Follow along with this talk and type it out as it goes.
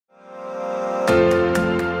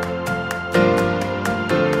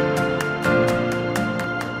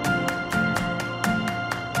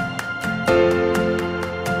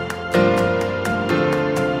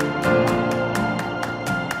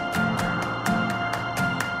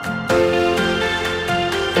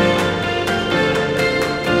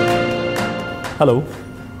Hello,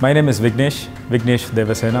 my name is Vignesh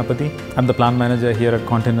Deva Senapati. I'm the plant manager here at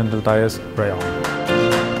Continental Tyres, Rayong.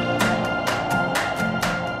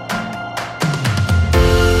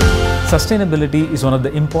 Sustainability is one of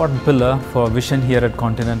the important pillars for our vision here at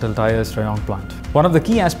Continental Tyres Rayong plant. One of the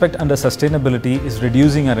key aspects under sustainability is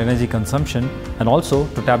reducing our energy consumption and also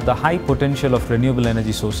to tap the high potential of renewable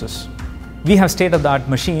energy sources. We have state-of-the-art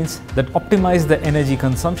machines that optimize the energy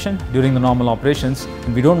consumption during the normal operations,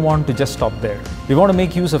 and we don't want to just stop there. We want to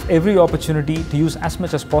make use of every opportunity to use as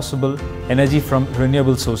much as possible energy from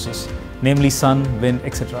renewable sources, namely sun, wind,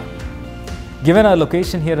 etc. Given our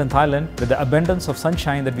location here in Thailand, with the abundance of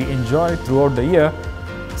sunshine that we enjoy throughout the year,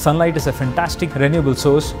 sunlight is a fantastic renewable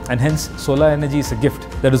source, and hence solar energy is a gift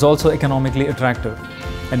that is also economically attractive,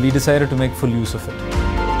 and we decided to make full use of it.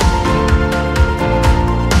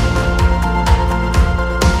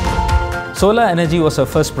 Solar energy was our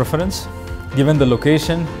first preference, given the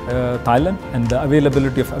location, Thailand, and the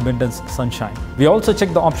availability of abundant sunshine. We also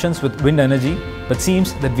checked the options with wind energy, but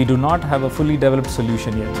seems that we do not have a fully developed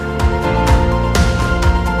solution yet.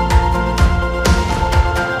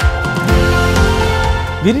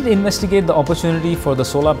 We did investigate the opportunity for the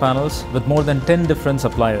solar panels with more than 10 different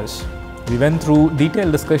suppliers. We went through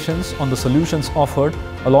detailed discussions on the solutions offered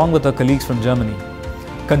along with our colleagues from Germany.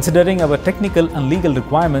 Considering our technical and legal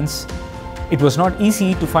requirements, it was not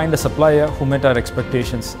easy to find a supplier who met our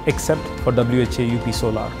expectations except for WHA 𝗖𝗂𝘂𝘀𝗄𝗼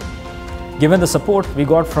Solar. Given the support we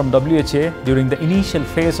got from WHA during the initial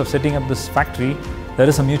phase of setting up this factory, there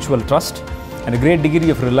is a mutual trust and a great degree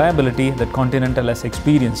of reliability that Continental has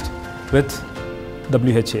experienced with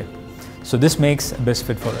WHA. So this makes a best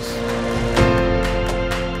fit for us.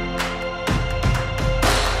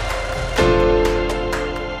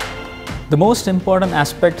 The most important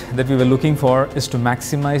aspect that we were looking for is to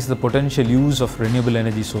maximize the potential use of renewable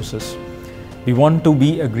energy sources. We want to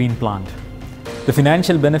be a green plant. The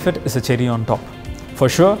financial benefit is a cherry on top. For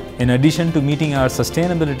sure, in addition to meeting our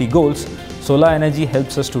sustainability goals, solar energy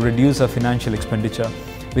helps us to reduce our financial expenditure,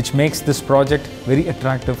 which makes this project very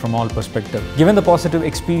attractive from all perspectives. Given the positive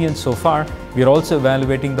experience so far, we are also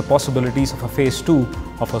evaluating the possibilities of a phase 2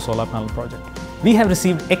 of our solar panel project. We have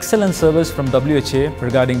received excellent service from WHA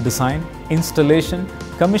regarding design, installation,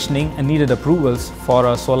 commissioning and needed approvals for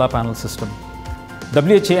our solar panel system.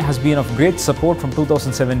 WHA has been of great support from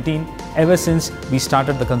 2017 ever since we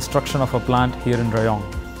started the construction of our plant here in Rayong.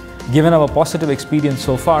 Given our positive experience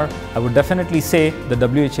so far, I would definitely say that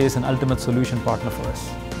WHA is an ultimate solution partner for us.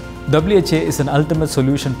 WHA is an ultimate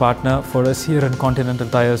solution partner for us here in Continental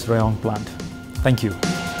Tyres Rayong plant. Thank you.